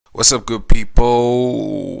What's up, good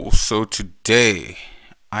people? So today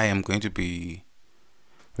I am going to be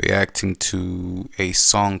reacting to a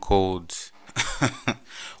song called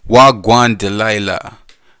Gwan Delilah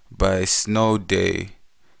by Snowd4y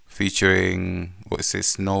featuring what's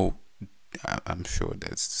it? I'm sure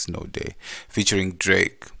that's Snowd4y featuring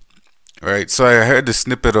Drake. Right. So I heard the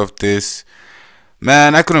snippet of this.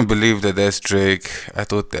 Man, I couldn't believe that that's Drake. I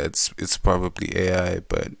thought it's probably AI,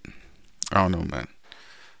 but I don't know, man.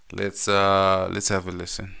 Let's have a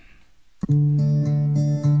listen.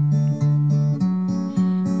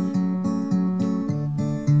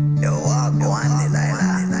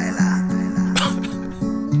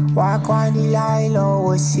 Gwan Delilah,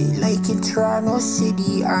 what's it like in Toronto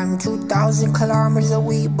City? I'm 2,000 kilometers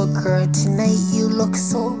away, but girl, tonight you look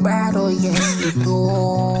so bad, oh yes you do.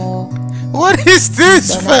 What is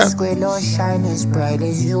this, The night fam? square don't shine as bright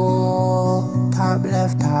as you. Top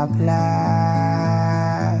left, top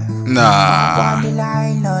left. Gwan Nah.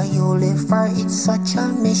 Delilah, you live for it's such a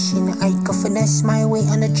mission. I could finesse my way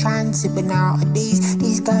on the transit, but nowadays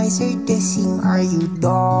these guys are dissing. Are you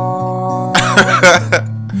dumb?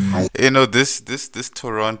 You know this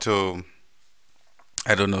Toronto,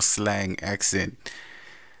 I don't know, slang accent.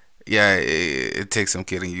 Yeah, it takes some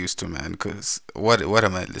getting used to, man. Cause what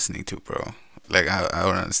am I listening to, bro? Like I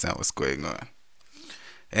don't understand what's going on.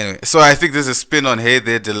 Anyway, so I think there's a spin on "Hey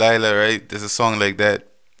There, Delilah," right? There's a song like that.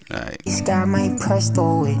 Alright. He's got my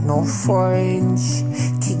presto with no forage.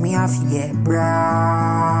 Kick me off, you get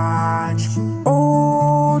branch.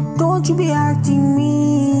 Oh, don't you be acting mean.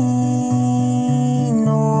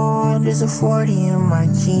 No, there's a 40 in my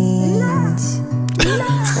jeans.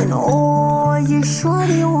 And oh, your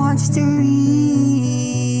shorty wants to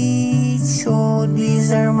reach. So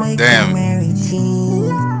these are my Damn. Mary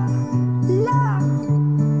jeans.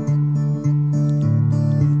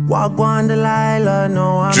 Gwan Delilah,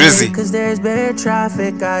 no, I'm Drizzy. late 'cause there's bad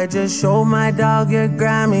traffic. I just showed my dog your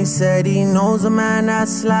Grammy. Said he knows a man that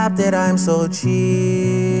slapped it. I'm so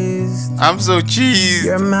cheesed. I'm so Your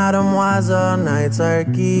cheesed. mademoiselle nights are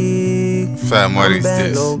geek. Fam, what I'm is bent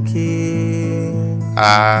this? low key.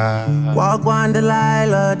 Ah. Gwan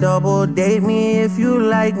Delilah, double date me if you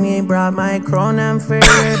like me. Brought my Cronin for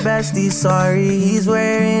your bestie. Sorry, he's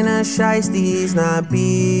wearing a shiesty, he's not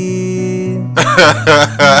beat.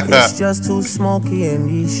 It's just too smoky in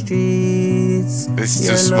these streets. It's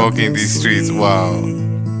You're too smoky in looking these streets. sweet. Wow.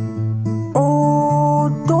 Oh,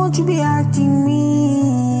 don't you be acting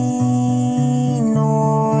mean.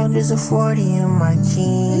 No, there's a 40 in my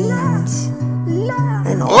jeans.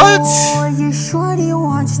 And What? oh, your shorty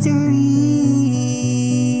wants to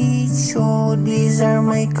reach. So these are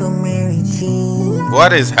my Mary jeans.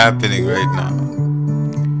 What is happening right now?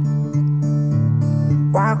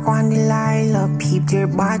 Gwan Delilah, peeped your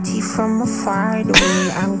body from afar. The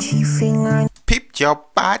way I'm chiefing on Peeped your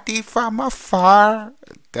body from afar.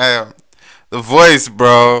 Damn. The voice,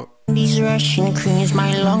 bro. these Russian creams.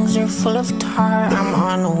 My lungs are full of tar. I'm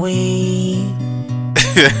on the way.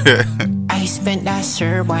 I spent that,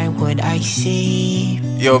 sir, why would I say?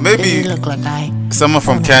 Yo, maybe Look like I someone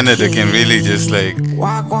from Canada can really just like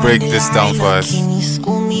break this down for us. Can you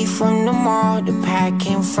school me from the mall? The pack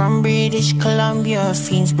came from British Columbia.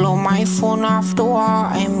 Fiends blow my phone off the wall.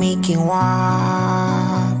 I'm making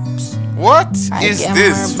wops. What is I get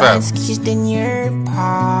this, more fam? Banskees than your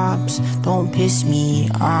pops. Don't piss me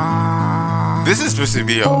off. This is supposed to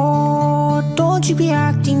be a Oh, don't you be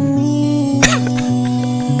acting mean.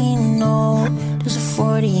 No, there's a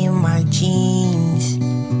 40 in my jeans.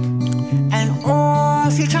 And oh,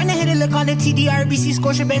 if you're trying to hit a lick on the TD, RBC,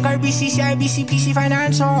 Scotiabank, RBC, CIBC, PC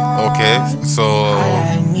Financial. okay. So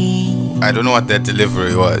I don't know what that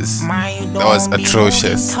delivery was. That was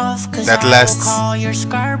atrocious. That lasts. How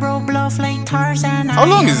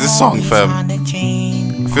long is this song, fam? I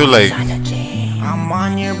feel like I'm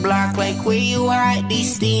on your block, like where you at?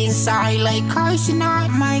 These stay inside like cars, you not.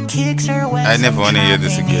 My kicks are wet. I never want to hear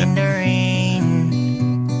this again.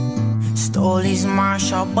 Stole his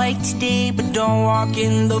Marshall bike today, but don't walk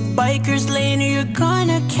in the biker's lane or you're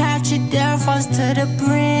gonna catch a death falls to the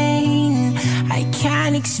brain. I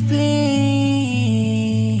can't explain.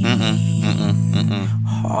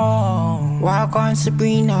 Oh, walk on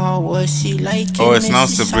Sabrina, what's she like? Oh, it's now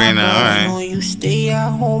Sabrina, I know alright. you stay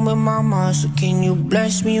at home with mama, so can you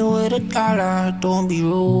bless me with $1? Don't be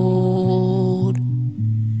rude.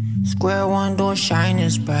 Square one don't shine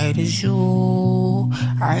as bright as you.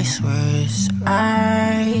 I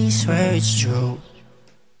swear it's true.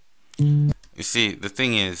 You see, the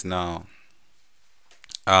thing is now,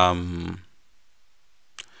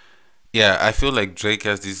 yeah, I feel like Drake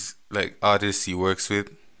has these like artists he works with,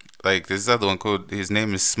 Like this other one called, his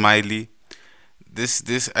name is Smiley. I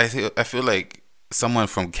feel like someone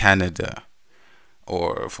from Canada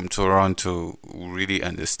or from Toronto really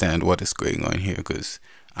understand what is going on here, because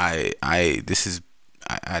I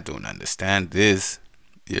don't understand this,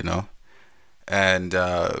 you know. And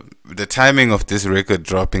the timing of this record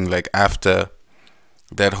dropping like after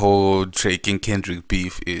that whole Drake and Kendrick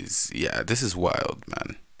beef is, yeah, this is wild,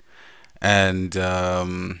 man. And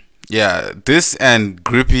yeah, this and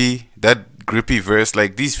Grippy, that Grippy verse,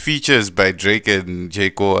 like these features by Drake and J.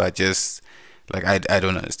 Cole are just like, I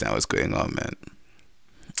don't understand what's going on, man.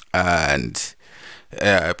 And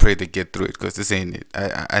yeah, I pray they get through it, because this ain't it.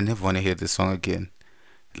 I never want to hear this song again,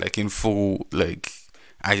 like in full. Like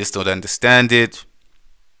I just don't understand it.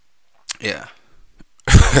 Yeah.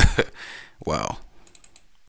 Wow.